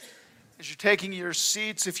As you're taking your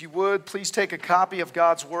seats, if you would, please take a copy of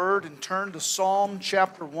God's Word and turn to Psalm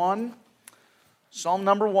chapter 1. Psalm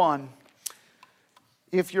number 1.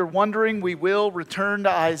 If you're wondering, we will return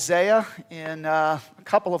to Isaiah in a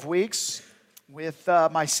couple of weeks with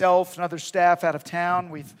myself and other staff out of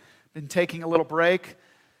town. We've been taking a little break.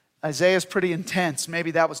 Isaiah is pretty intense.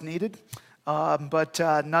 Maybe that was needed. But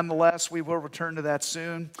nonetheless, we will return to that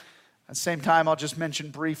soon. At the same time, I'll just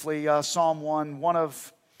mention briefly Psalm 1, one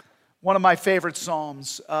of my favorite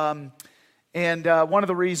Psalms. And one of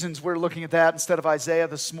the reasons we're looking at that instead of Isaiah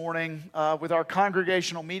this morning, with our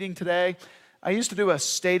congregational meeting today, I used to do a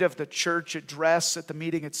State of the Church address at the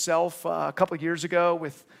meeting itself a couple of years ago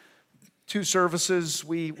with 2 services.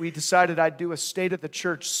 We decided I'd do a State of the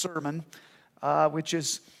Church sermon, which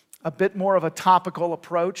is a bit more of a topical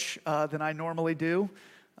approach than I normally do.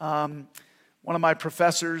 One of my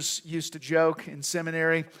professors used to joke in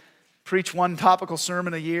seminary, preach one topical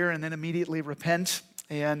sermon a year and then immediately repent.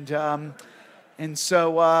 And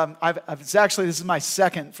so it's actually, this is my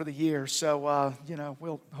second for the year. So,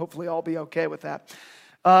 we'll hopefully all be okay with that.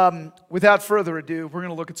 Without further ado, we're going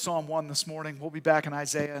to look at Psalm 1 this morning. We'll be back in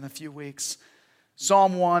Isaiah in a few weeks.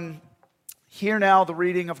 Psalm 1, hear now the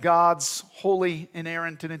reading of God's holy,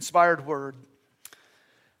 inerrant, and inspired word.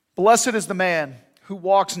 Blessed is the man who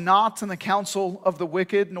walks not in the counsel of the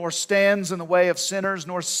wicked, nor stands in the way of sinners,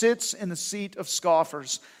 nor sits in the seat of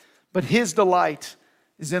scoffers. But his delight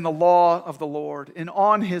is in the law of the Lord, and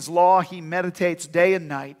on his law he meditates day and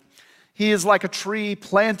night. He is like a tree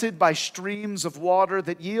planted by streams of water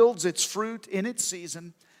that yields its fruit in its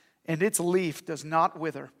season, and its leaf does not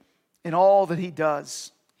wither. In all that he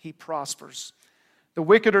does, he prospers. The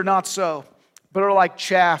wicked are not so, but are like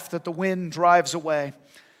chaff that the wind drives away.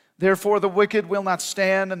 Therefore the wicked will not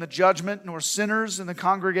stand in the judgment, nor sinners in the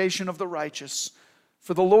congregation of the righteous.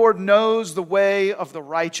 For the Lord knows the way of the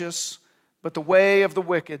righteous, but the way of the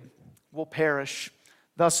wicked will perish.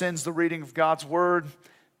 Thus ends the reading of God's word.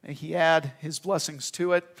 May he add his blessings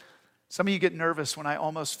to it. Some of you get nervous when I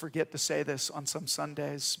almost forget to say this on some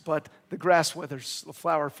Sundays, but the grass withers, the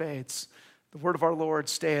flower fades. The word of our Lord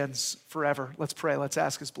stands forever. Let's pray. Let's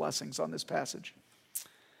ask his blessings on this passage.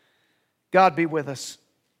 God be with us.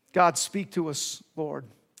 God, speak to us, Lord,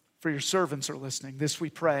 for your servants are listening. This we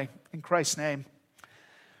pray in Christ's name.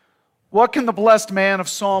 What can the blessed man of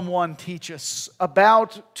Psalm 1 teach us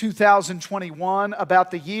about 2021,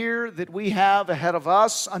 about the year that we have ahead of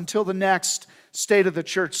us until the next State of the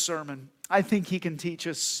Church sermon? I think he can teach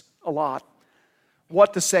us a lot.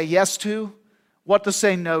 What to say yes to, what to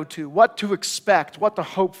say no to, what to expect, what to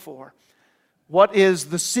hope for. What is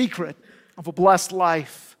the secret of a blessed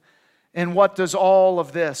life? And what does all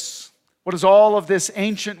of this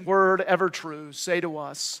ancient word ever true say to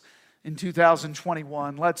us in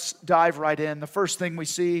 2021? Let's dive right in. The first thing we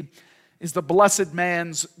see is the blessed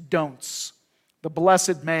man's don'ts. The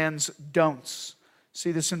blessed man's don'ts.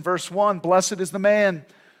 See this in verse 1. Blessed is the man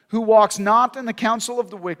who walks not in the counsel of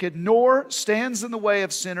the wicked, nor stands in the way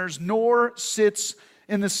of sinners, nor sits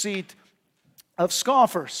in the seat of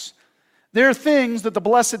scoffers. There are things that the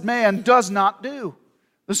blessed man does not do.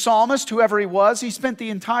 The psalmist, whoever he was, he spent the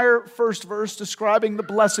entire first verse describing the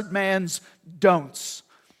blessed man's don'ts,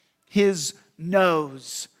 his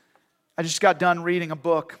no's. I just got done reading a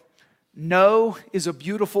book. No is a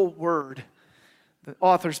beautiful word. The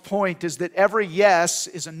author's point is that every yes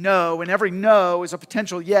is a no, and every no is a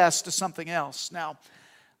potential yes to something else. Now,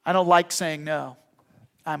 I don't like saying no.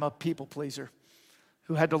 I'm a people pleaser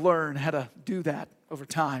who had to learn how to do that over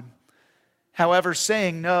time. However,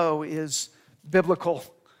 saying no is biblical.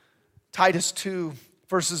 Titus 2,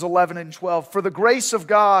 verses 11 and 12. For the grace of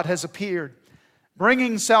God has appeared,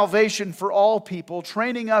 bringing salvation for all people,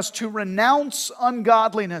 training us to renounce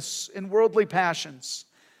ungodliness and worldly passions,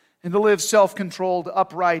 and to live self-controlled,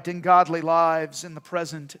 upright, and godly lives in the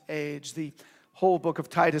present age. The whole book of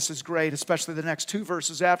Titus is great, especially the next 2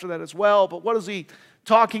 verses after that as well. But what is he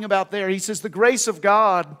talking about there? He says the grace of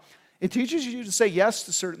God, it teaches you to say yes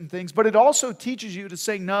to certain things, but it also teaches you to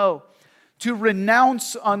say no. To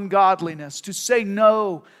renounce ungodliness, to say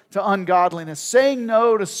no to ungodliness, saying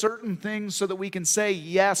no to certain things so that we can say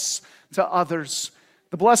yes to others.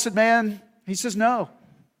 The blessed man, he says no.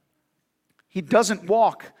 He doesn't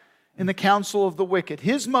walk in the counsel of the wicked.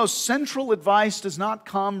 His most central advice does not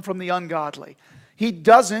come from the ungodly. He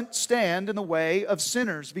doesn't stand in the way of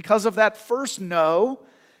sinners. Because of that first no,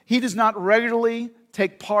 he does not regularly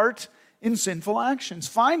take part in sinful actions.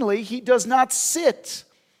 Finally, he does not sit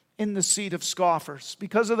in the seat of scoffers.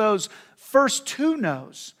 Because of those first 2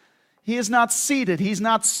 no's, he is not seated, he's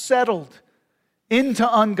not settled into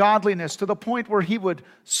ungodliness, to the point where he would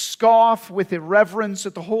scoff with irreverence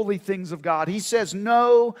at the holy things of God. He says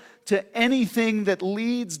no to anything that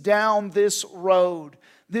leads down this road,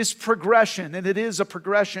 this progression, and it is a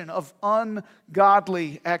progression of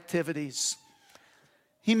ungodly activities.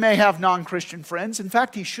 He may have non-Christian friends. In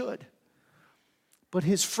fact, he should. But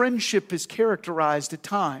his friendship is characterized at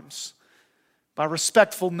times by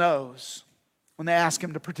respectful no's when they ask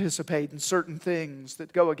him to participate in certain things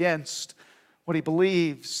that go against what he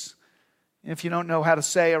believes. If you don't know how to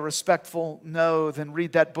say a respectful no, then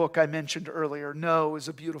read that book I mentioned earlier. No is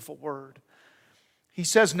a beautiful word. He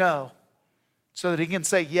says no so that he can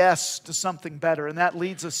say yes to something better. And that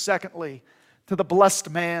leads us, secondly, to the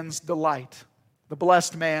blessed man's delight. The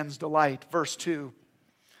blessed man's delight. Verse 2.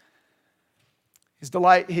 His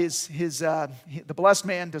delight, the blessed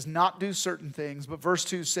man does not do certain things, but verse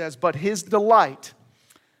 2 says, but his delight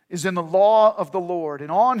is in the law of the Lord,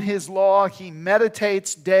 and on his law he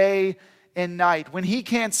meditates day and night. When he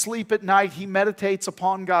can't sleep at night, he meditates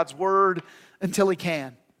upon God's word until he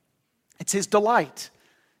can. It's his delight,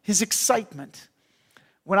 his excitement.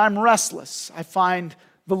 When I'm restless, I find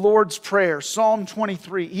the Lord's Prayer, Psalm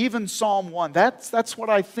 23, even Psalm 1. That's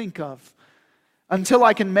what I think of until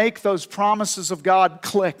I can make those promises of God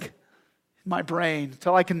click in my brain,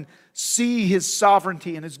 until I can see his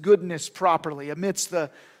sovereignty and his goodness properly amidst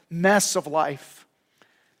the mess of life.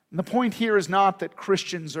 And the point here is not that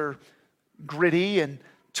Christians are gritty and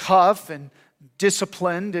tough and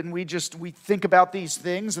disciplined and we think about these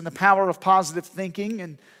things and the power of positive thinking.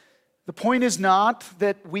 And the point is not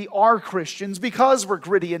that we are Christians because we're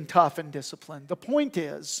gritty and tough and disciplined. The point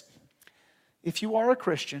is, if you are a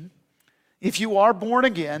Christian, if you are born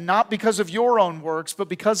again, not because of your own works, but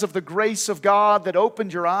because of the grace of God that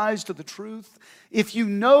opened your eyes to the truth, if you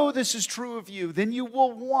know this is true of you, then you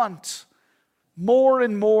will want more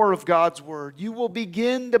and more of God's word. You will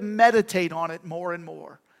begin to meditate on it more and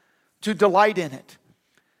more, to delight in it.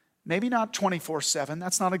 Maybe not 24/7.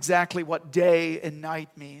 That's not exactly what day and night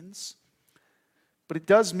means. But it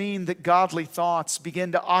does mean that godly thoughts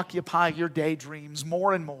begin to occupy your daydreams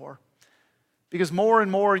more and more. Because more and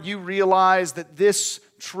more you realize that this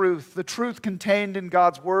truth, the truth contained in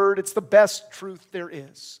God's word, it's the best truth there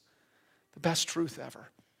is. The best truth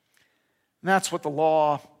ever. And that's what the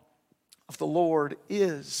law of the Lord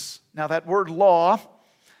is. Now that word law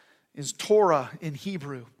is Torah in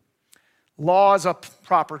Hebrew. Law is a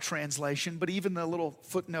proper translation, but even the little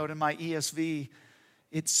footnote in my ESV,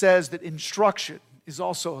 it says that instruction is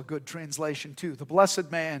also a good translation too. The blessed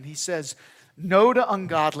man, he says, no to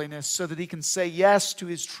ungodliness so that he can say yes to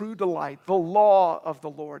his true delight, the law of the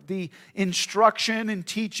Lord, the instruction and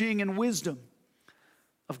teaching and wisdom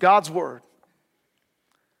of God's word.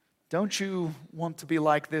 Don't you want to be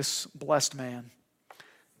like this blessed man?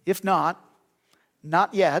 If not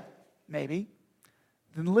yet, maybe,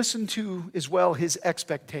 then listen to as well his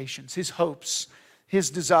expectations, his hopes, his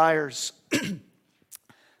desires.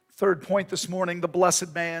 Third point this morning, the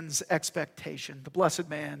blessed man's expectation. The blessed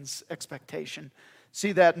man's expectation.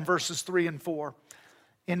 See that in verses 3 and 4.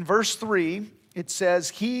 In verse 3, it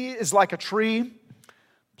says, he is like a tree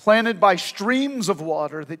planted by streams of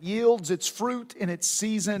water that yields its fruit in its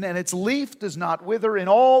season, and its leaf does not wither. In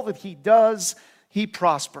all that he does, he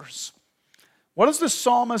prospers. What does the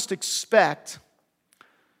psalmist expect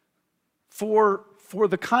for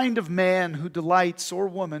the kind of man who delights, or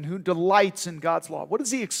woman who delights in God's law? What does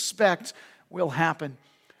he expect will happen?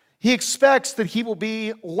 He expects that he will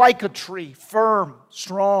be like a tree, firm,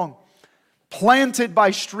 strong, planted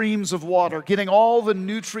by streams of water, getting all the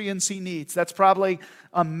nutrients he needs. That's probably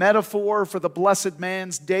a metaphor for the blessed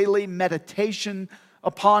man's daily meditation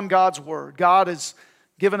upon God's word. God has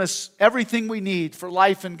given us everything we need for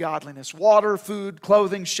life and godliness: water, food,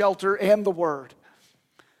 clothing, shelter, and the word.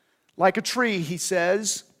 Like a tree, he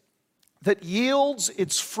says, that yields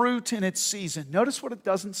its fruit in its season. Notice what it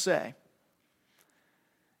doesn't say.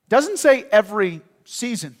 It doesn't say every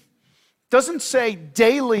season. It doesn't say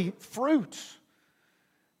daily fruit.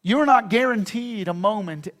 You're not guaranteed a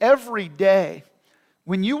moment every day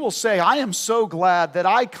when you will say, I am so glad that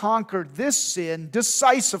I conquered this sin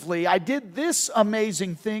decisively. I did this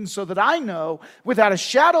amazing thing so that I know without a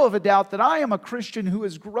shadow of a doubt that I am a Christian who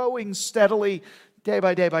is growing steadily day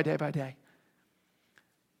by day by day by day.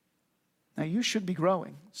 Now you should be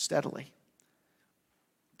growing steadily.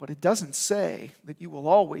 But it doesn't say that you will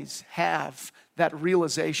always have that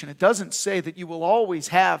realization. It doesn't say that you will always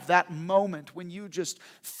have that moment when you just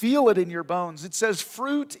feel it in your bones. It says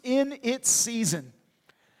fruit in its season.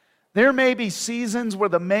 There may be seasons where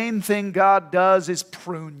the main thing God does is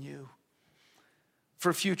prune you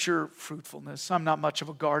for future fruitfulness. I'm not much of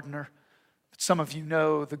a gardener, But some of you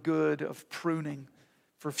know the good of pruning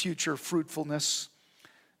for future fruitfulness.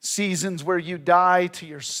 Seasons where you die to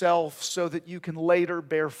yourself so that you can later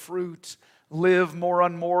bear fruit, live more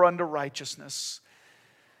and more unto righteousness.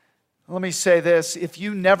 Let me say this, if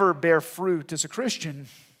you never bear fruit as a Christian,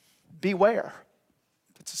 beware.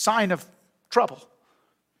 It's a sign of trouble.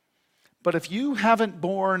 But if you haven't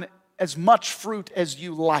borne as much fruit as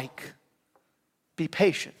you like, be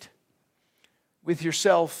patient with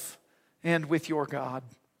yourself and with your God.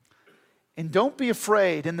 And don't be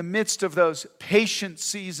afraid in the midst of those patient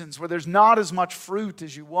seasons where there's not as much fruit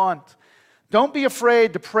as you want. Don't be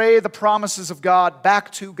afraid to pray the promises of God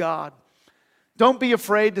back to God. Don't be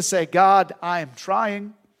afraid to say, God, I am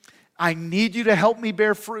trying. I need you to help me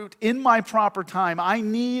bear fruit in my proper time. I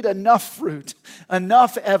need enough fruit,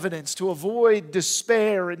 enough evidence to avoid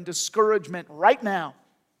despair and discouragement right now.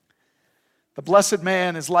 The blessed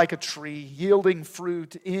man is like a tree yielding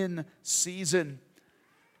fruit in season.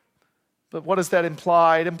 But what does that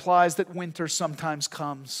imply? It implies that winter sometimes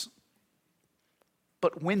comes.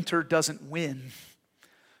 But winter doesn't win.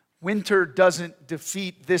 Winter doesn't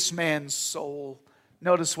defeat this man's soul.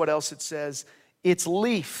 Notice what else it says. Its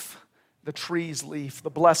leaf, the tree's leaf, the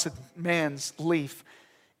blessed man's leaf,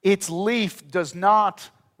 its leaf does not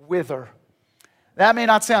wither. That may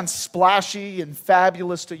not sound splashy and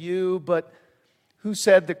fabulous to you, but who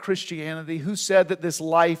said that Christianity, who said that this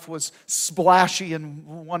life was splashy and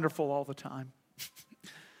wonderful all the time?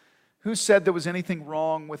 Who said there was anything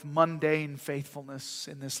wrong with mundane faithfulness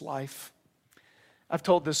in this life? I've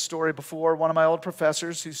told this story before. One of my old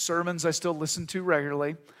professors, whose sermons I still listen to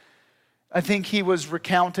regularly, I think he was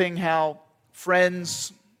recounting how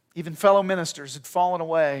friends, even fellow ministers, had fallen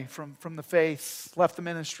away from the faith, left the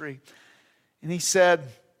ministry. And he said,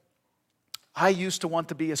 I used to want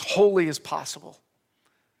to be as holy as possible.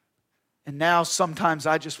 And now sometimes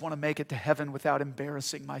I just want to make it to heaven without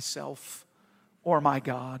embarrassing myself or my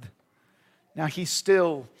God. Now he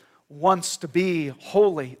still wants to be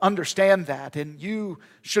holy. Understand that. And you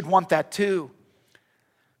should want that too.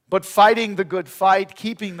 But fighting the good fight,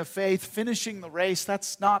 keeping the faith, finishing the race,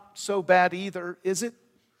 that's not so bad either, is it?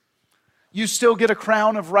 You still get a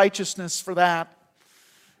crown of righteousness for that.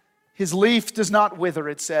 His leaf does not wither,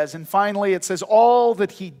 it says. And finally, it says, all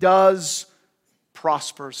that he does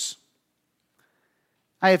prospers.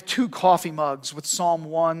 I have 2 coffee mugs with Psalm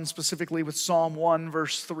 1, specifically with Psalm 1,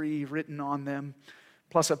 verse 3 written on them,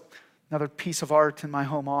 plus another piece of art in my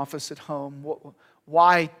home office at home.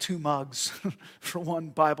 Why 2 mugs for one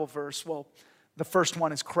Bible verse? Well, the first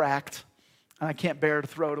one is cracked, and I can't bear to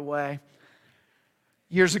throw it away.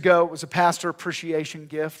 Years ago, it was a pastor appreciation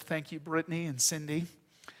gift. Thank you, Brittany and Cindy.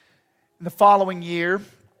 And the following year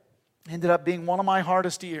ended up being one of my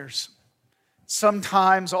hardest years.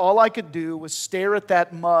 Sometimes all I could do was stare at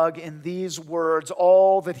that mug in these words,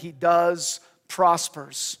 all that he does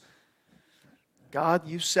prospers. God,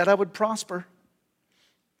 you said I would prosper.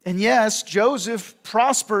 And yes, Joseph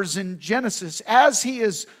prospers in Genesis as he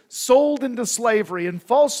is sold into slavery and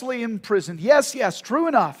falsely imprisoned. Yes, true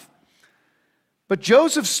enough. But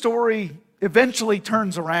Joseph's story eventually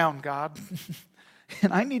turns around, God.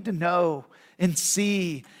 And I need to know and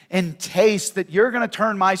see and taste that you're going to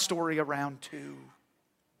turn my story around too.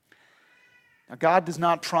 Now, God does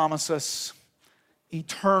not promise us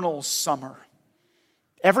eternal summer.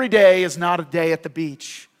 Every day is not a day at the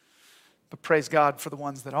beach, but praise God for the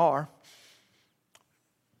ones that are.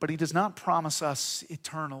 But He does not promise us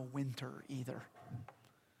eternal winter either,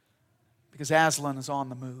 because Aslan is on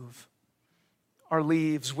the move. Our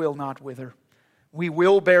leaves will not wither. We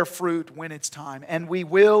will bear fruit when it's time, and we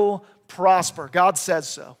will prosper. God says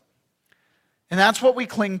so. And that's what we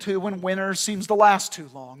cling to when winter seems to last too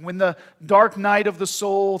long, when the dark night of the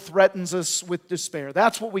soul threatens us with despair.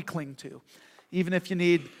 That's what we cling to. Even if you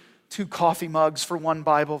need 2 coffee mugs for one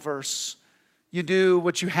Bible verse, you do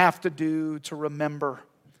what you have to do to remember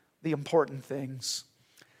the important things.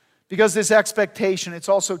 Because this expectation, it's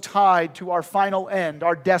also tied to our final end,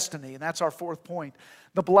 our destiny, and that's our 4th point.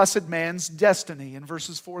 The blessed man's destiny in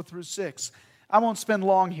verses 4 through 6. I won't spend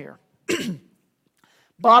long here.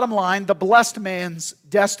 Bottom line, the blessed man's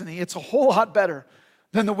destiny, it's a whole lot better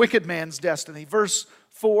than the wicked man's destiny. Verse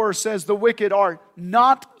 4 says, the wicked are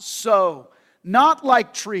not so. Not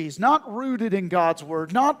like trees, not rooted in God's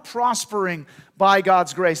word, not prospering by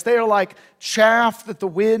God's grace. They are like chaff that the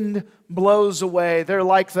wind blows away. They're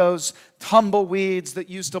like those tumbleweeds that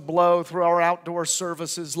used to blow through our outdoor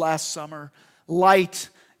services last summer. Light,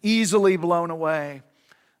 easily blown away.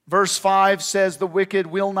 Verse 5 says, the wicked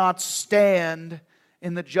will not stand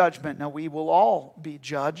in the judgment. Now, we will all be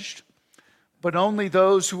judged, but only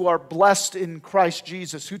those who are blessed in Christ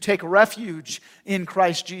Jesus, who take refuge in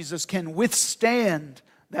Christ Jesus, can withstand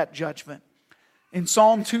that judgment. In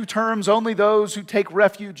Psalm 2 terms, only those who take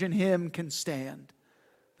refuge in Him can stand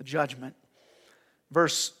the judgment.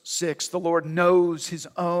 Verse 6, the Lord knows His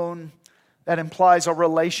own. That implies a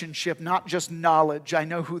relationship, not just knowledge. I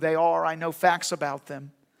know who they are, I know facts about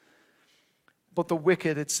them. But the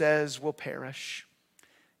wicked, it says, will perish.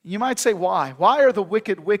 You might say, why? Why are the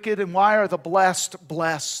wicked wicked and why are the blessed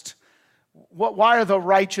blessed? Why are the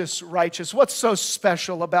righteous righteous? What's so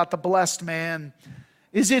special about the blessed man?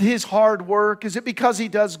 Is it his hard work? Is it because he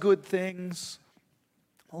does good things?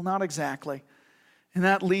 Well, not exactly. And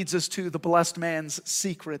that leads us to the blessed man's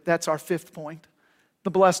secret. That's our fifth point. The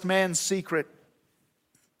blessed man's secret.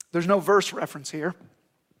 There's no verse reference here.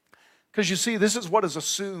 Because you see, this is what is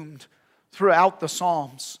assumed throughout the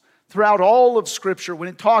Psalms. Throughout all of Scripture, when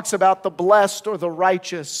it talks about the blessed or the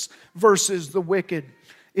righteous versus the wicked.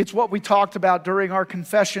 It's what we talked about during our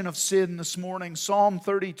confession of sin this morning. Psalm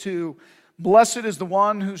 32. Blessed is the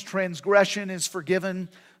one whose transgression is forgiven,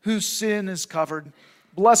 whose sin is covered.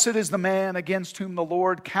 Blessed is the man against whom the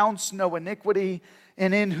Lord counts no iniquity,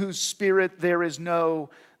 and in whose spirit there is no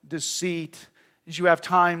deceit. As you have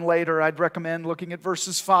time later, I'd recommend looking at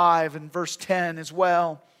verses 5 and verse 10 as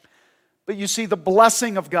well. But you see, the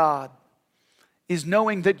blessing of God is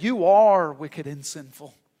knowing that you are wicked and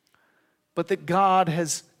sinful, but that God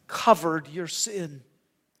has covered your sin.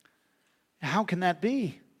 How can that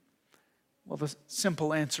be? Well, the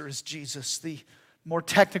simple answer is Jesus. The more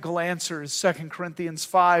technical answer is 2 Corinthians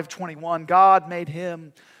 5:21. God made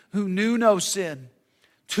Him who knew no sin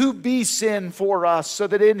to be sin for us, so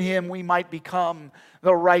that in Him we might become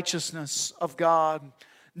the righteousness of God.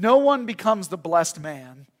 No one becomes the blessed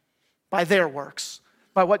man by their works,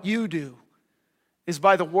 by what you do. Is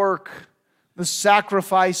by the work, the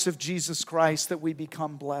sacrifice of Jesus Christ that we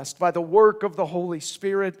become blessed. By the work of the Holy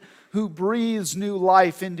Spirit who breathes new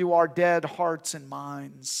life into our dead hearts and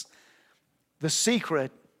minds. The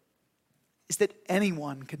secret is that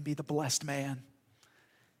anyone can be the blessed man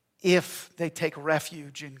if they take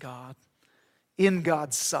refuge in God, in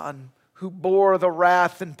God's Son, who bore the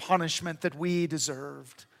wrath and punishment that we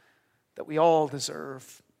deserved, that we all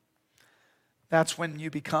deserve. That's when you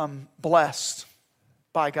become blessed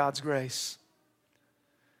by God's grace.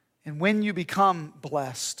 And when you become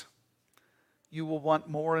blessed, you will want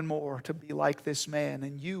more and more to be like this man,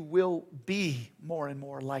 and you will be more and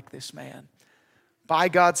more like this man by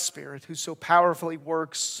God's Spirit who so powerfully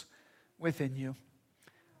works within you.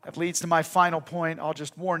 That leads to my final point. I'll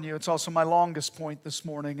just warn you, it's also my longest point this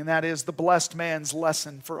morning, and that is the blessed man's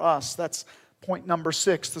lesson for us. That's point number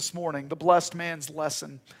 6 this morning, the blessed man's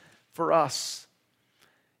lesson for us.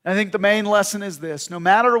 And I think the main lesson is this: no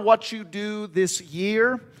matter what you do this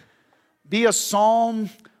year, be a Psalm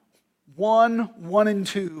 1 and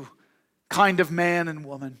 2 kind of man and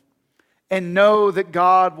woman, and know that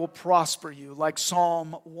God will prosper you, like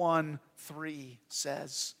Psalm 1:3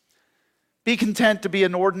 says. Be content to be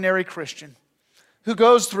an ordinary Christian who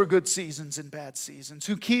goes through good seasons and bad seasons,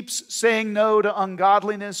 who keeps saying no to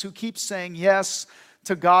ungodliness, who keeps saying yes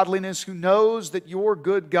to godliness, who knows that your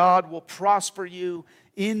good God will prosper you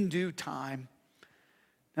in due time.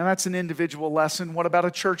 Now that's an individual lesson. What about a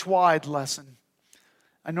church-wide lesson?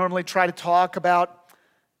 I normally try to talk about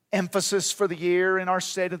emphasis for the year in our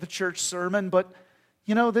State of the Church sermon, but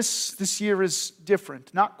you know, this year is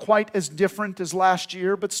different. Not quite as different as last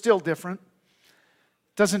year, but still different.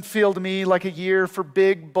 Doesn't feel to me like a year for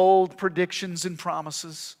big, bold predictions and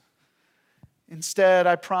promises. Instead,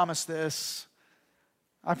 I promise this.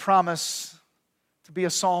 I promise to be a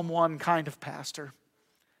Psalm 1 kind of pastor,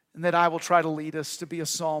 and that I will try to lead us to be a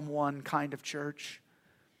Psalm 1 kind of church.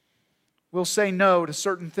 We'll say no to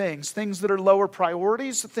certain things that are lower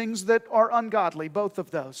priorities, things that are ungodly, both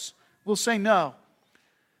of those. We'll say no.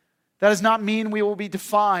 That does not mean we will be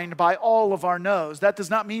defined by all of our no's. That does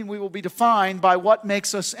not mean we will be defined by what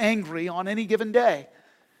makes us angry on any given day.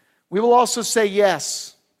 We will also say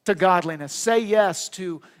yes to godliness, say yes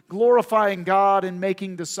to glorifying God and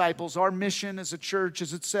making disciples, our mission as a church,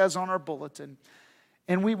 as it says on our bulletin.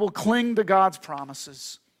 And we will cling to God's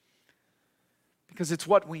promises because it's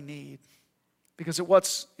what we need, because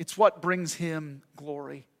it's what brings Him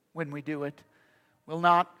glory when we do it. We'll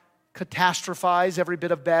not catastrophize every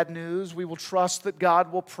bit of bad news. We will trust that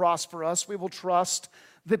God will prosper us. We will trust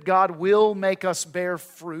that God will make us bear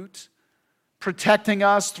fruit, protecting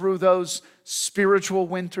us through those spiritual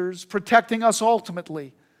winters, protecting us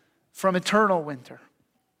ultimately from eternal winter.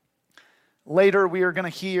 Later, we are going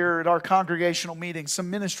to hear at our congregational meeting some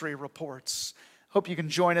ministry reports. Hope you can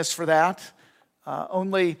join us for that.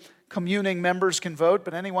 Only communing members can vote,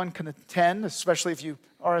 but anyone can attend, especially if you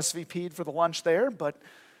RSVP'd for the lunch there. But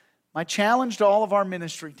my challenge to all of our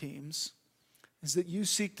ministry teams is that you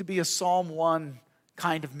seek to be a Psalm 1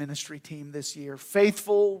 kind of ministry team this year,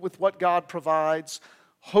 faithful with what God provides,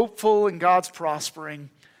 hopeful in God's prospering,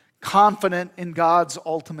 confident in God's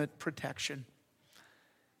ultimate protection.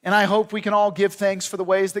 And I hope we can all give thanks for the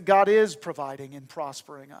ways that God is providing and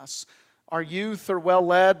prospering us. Our youth are well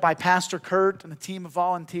led by Pastor Kurt and a team of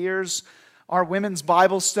volunteers. Our women's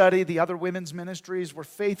Bible study, the other women's ministries, were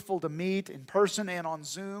faithful to meet in person and on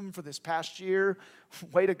Zoom for this past year.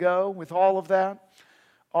 Way to go with all of that.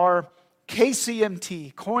 Our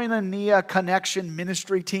KCMT, Koinonia Connection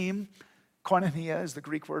Ministry Team, koinonia is the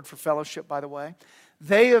Greek word for fellowship, by the way.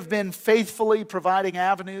 They have been faithfully providing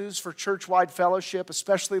avenues for church-wide fellowship,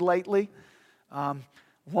 especially lately.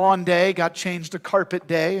 Lawn day got changed to carpet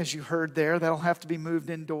day, as you heard there. That'll have to be moved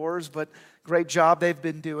indoors, but great job they've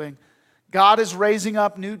been doing. God is raising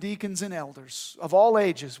up new deacons and elders, of all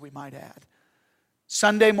ages, we might add.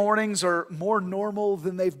 Sunday mornings are more normal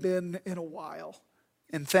than they've been in a while.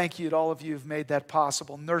 And thank you to all of you who've made that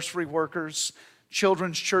possible. Nursery workers,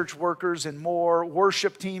 children's church workers, and more.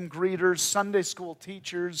 Worship team greeters, Sunday school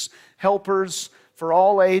teachers, helpers for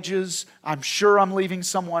all ages. I'm sure I'm leaving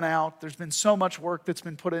someone out. There's been so much work that's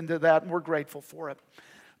been put into that, and we're grateful for it.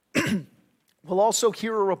 We'll also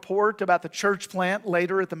hear a report about the church plant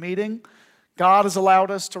later at the meeting. God has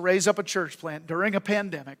allowed us to raise up a church plant during a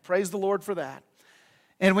pandemic. Praise the Lord for that.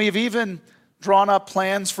 And we've even drawn up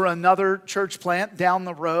plans for another church plant down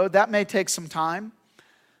the road. That may take some time,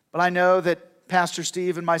 but I know that Pastor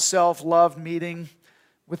Steve and myself loved meeting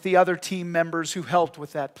with the other team members who helped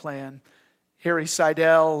with that plan. Harry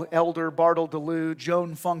Seidel, Elder Bartle DeLue,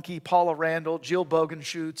 Joan Funky, Paula Randall, Jill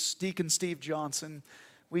Bogenschutz, Deacon Steve Johnson.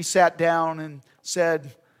 We sat down and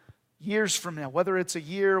said, years from now, whether it's a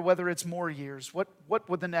year, whether it's more years, what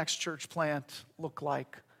would the next church plant look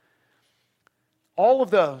like? All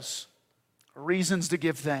of those are reasons to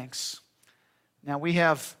give thanks. Now, we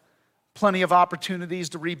have plenty of opportunities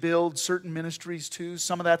to rebuild certain ministries too.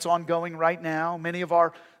 Some of that's ongoing right now. Many of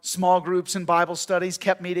our small groups and Bible studies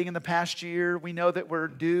kept meeting in the past year. We know that we're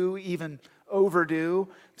due, even overdue,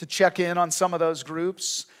 to check in on some of those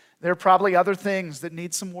groups. There are probably other things that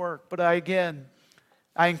need some work. But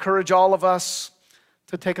I encourage all of us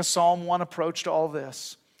to take a Psalm 1 approach to all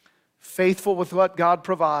this. Faithful with what God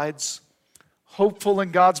provides, hopeful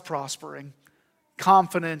in God's prospering,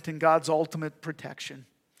 confident in God's ultimate protection.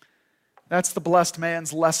 That's the blessed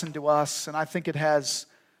man's lesson to us, and I think it has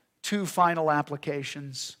two final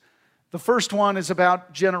applications. The first one is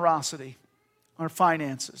about generosity, our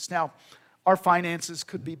finances. Now, our finances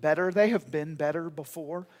could be better. They have been better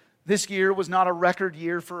before. This year was not a record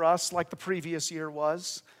year for us like the previous year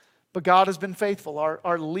was, but God has been faithful.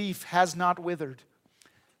 Our leaf has not withered.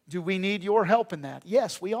 Do we need your help in that?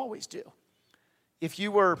 Yes, we always do. If you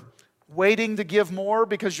were waiting to give more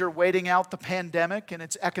because you're waiting out the pandemic and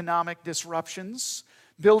its economic disruptions,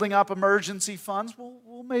 building up emergency funds,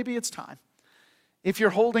 well, maybe it's time. If you're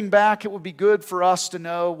holding back, it would be good for us to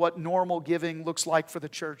know what normal giving looks like for the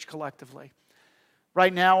church collectively.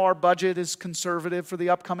 Right now, our budget is conservative for the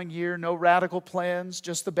upcoming year. No radical plans,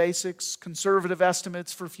 just the basics, conservative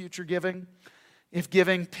estimates for future giving. If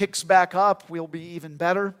giving picks back up, we'll be even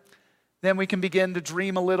better. Then we can begin to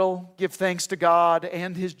dream a little, give thanks to God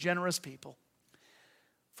and His generous people.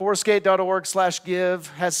 Forestgate.org/give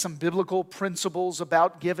has some biblical principles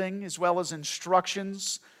about giving as well as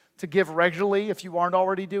instructions to give regularly if you aren't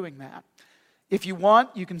already doing that. If you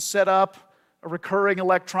want, you can set up a recurring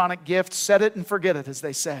electronic gift. Set it and forget it, as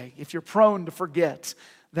they say, if you're prone to forget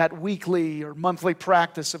that weekly or monthly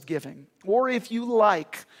practice of giving. Or if you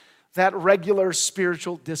like that regular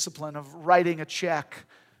spiritual discipline of writing a check,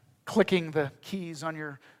 clicking the keys on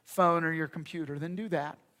your phone or your computer, then do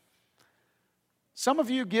that. Some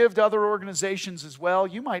of you give to other organizations as well.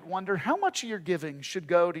 You might wonder how much of your giving should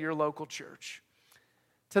go to your local church.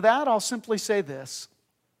 To that, I'll simply say this.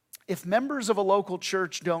 If members of a local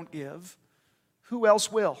church don't give, who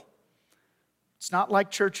else will? It's not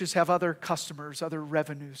like churches have other customers, other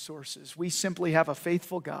revenue sources. We simply have a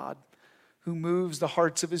faithful God who moves the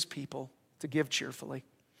hearts of His people to give cheerfully.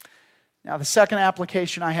 Now, the second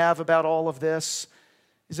application I have about all of this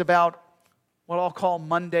is about what I'll call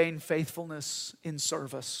mundane faithfulness in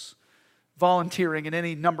service, volunteering in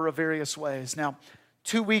any number of various ways. Now,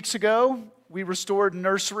 2 weeks ago, we restored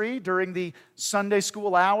nursery during the Sunday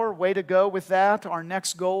school hour. Way to go with that. Our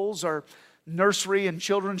next goals are nursery and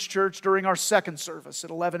children's church during our second service at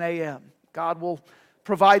 11 a.m. God will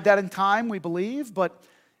provide that in time, we believe, but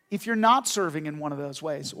if you're not serving in one of those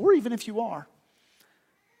ways, or even if you are,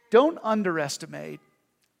 don't underestimate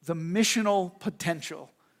the missional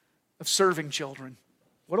potential of serving children.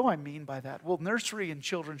 What do I mean by that? Well, nursery and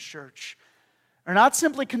children's church are not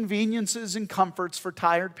simply conveniences and comforts for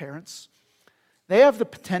tired parents. They have the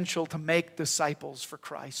potential to make disciples for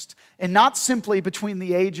Christ, and not simply between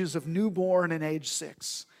the ages of newborn and age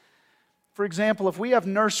 6. For example, if we have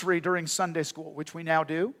nursery during Sunday school, which we now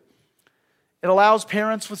do, it allows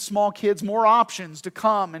parents with small kids more options to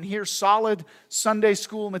come and hear solid Sunday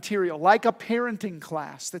school material, like a parenting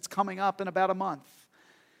class that's coming up in about a month.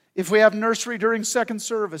 If we have nursery during second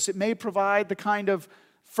service, it may provide the kind of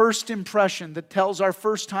first impression that tells our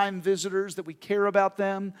first-time visitors that we care about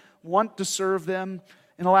them, want to serve them,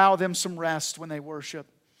 and allow them some rest when they worship.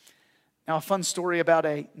 Now, a fun story about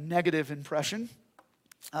a negative impression.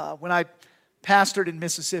 When I pastored in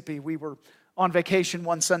Mississippi, we were on vacation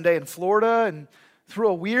one Sunday in Florida, and through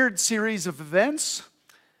a weird series of events,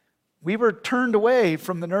 we were turned away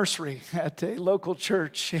from the nursery at a local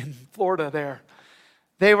church in Florida there.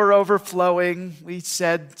 They were overflowing. We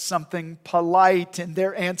said something polite, and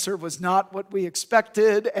their answer was not what we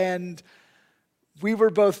expected, and we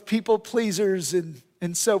were both people pleasers, and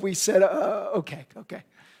so we said, okay.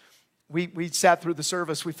 We sat through the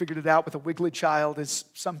service. We figured it out with a wiggly child, as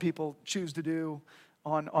some people choose to do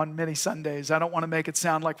on many Sundays. I don't want to make it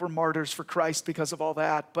sound like we're martyrs for Christ because of all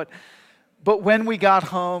that, but when we got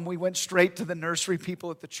home, we went straight to the nursery people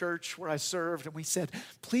at the church where I served, and we said,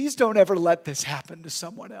 please don't ever let this happen to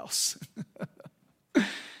someone else.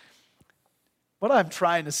 What I'm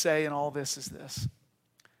trying to say in all this is this.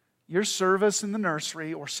 Your service in the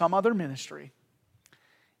nursery or some other ministry,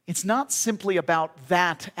 it's not simply about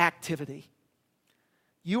that activity.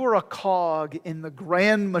 You are a cog in the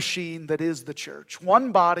grand machine that is the church.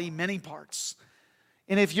 One body, many parts.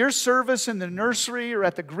 And if your service in the nursery or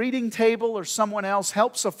at the greeting table or someone else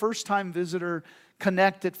helps a first-time visitor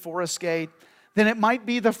connect at Forest Gate, then it might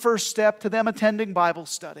be the first step to them attending Bible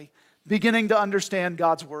study, beginning to understand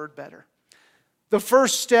God's Word better. The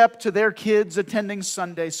first step to their kids attending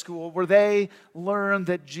Sunday school, where they learn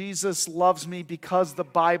that Jesus loves me because the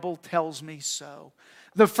Bible tells me so.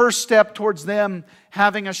 The first step towards them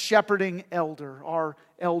having a shepherding elder. Our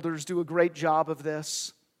elders do a great job of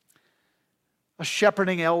this. A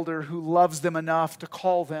shepherding elder who loves them enough to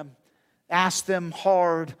call them, ask them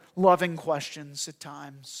hard, loving questions at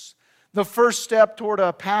times. The first step toward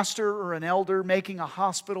a pastor or an elder making a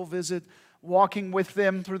hospital visit, walking with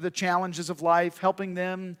them through the challenges of life, helping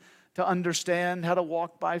them to understand how to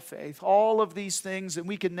walk by faith. All of these things, and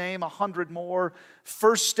we could name 100 more,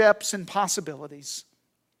 first steps and possibilities.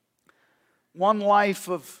 One life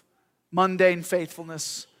of mundane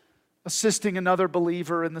faithfulness, assisting another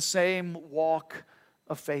believer in the same walk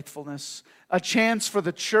of faithfulness. A chance for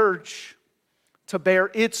the church to bear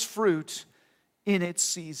its fruit in its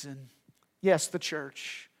season. Yes, the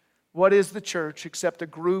church. What is the church except a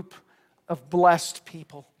group of blessed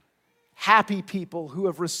people, happy people who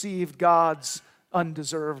have received God's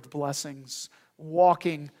undeserved blessings,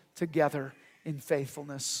 walking together in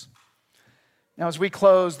faithfulness? Now, as we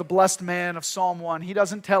close, the blessed man of Psalm 1, he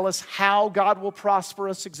doesn't tell us how God will prosper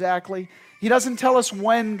us exactly. He doesn't tell us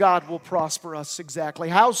when God will prosper us exactly.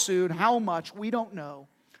 How soon, how much, we don't know.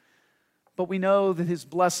 But we know that his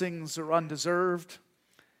blessings are undeserved.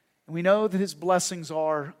 And we know that his blessings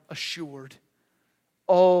are assured.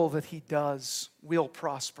 All that he does will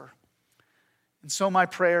prosper. And so my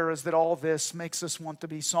prayer is that all this makes us want to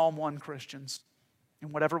be Psalm 1 Christians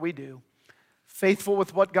in whatever we do. Faithful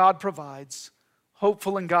with what God provides.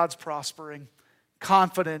 Hopeful in God's prospering,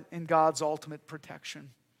 confident in God's ultimate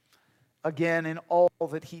protection. Again, in all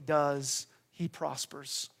that he does, he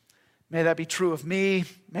prospers. May that be true of me.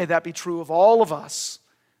 May that be true of all of us.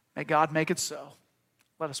 May God make it so.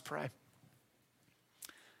 Let us pray.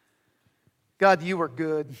 God, you are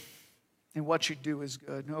good, and what you do is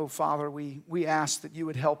good. Oh, Father, we ask that you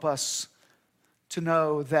would help us to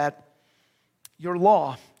know that your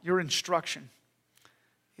law, your instruction,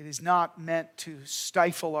 it is not meant to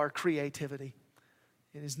stifle our creativity.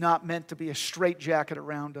 It is not meant to be a straitjacket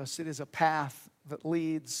around us. It is a path that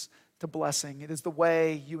leads to blessing. It is the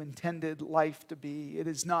way you intended life to be. It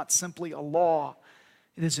is not simply a law.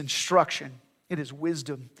 It is instruction. It is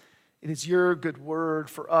wisdom. It is your good word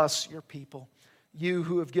for us, your people. You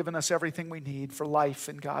who have given us everything we need for life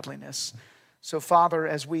and godliness. So, Father,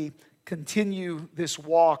 as we continue this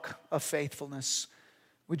walk of faithfulness,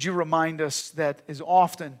 would you remind us that as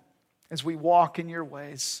often as we walk in your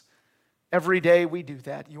ways, every day we do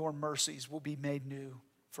that, your mercies will be made new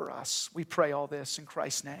for us. We pray all this in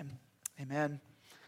Christ's name. Amen.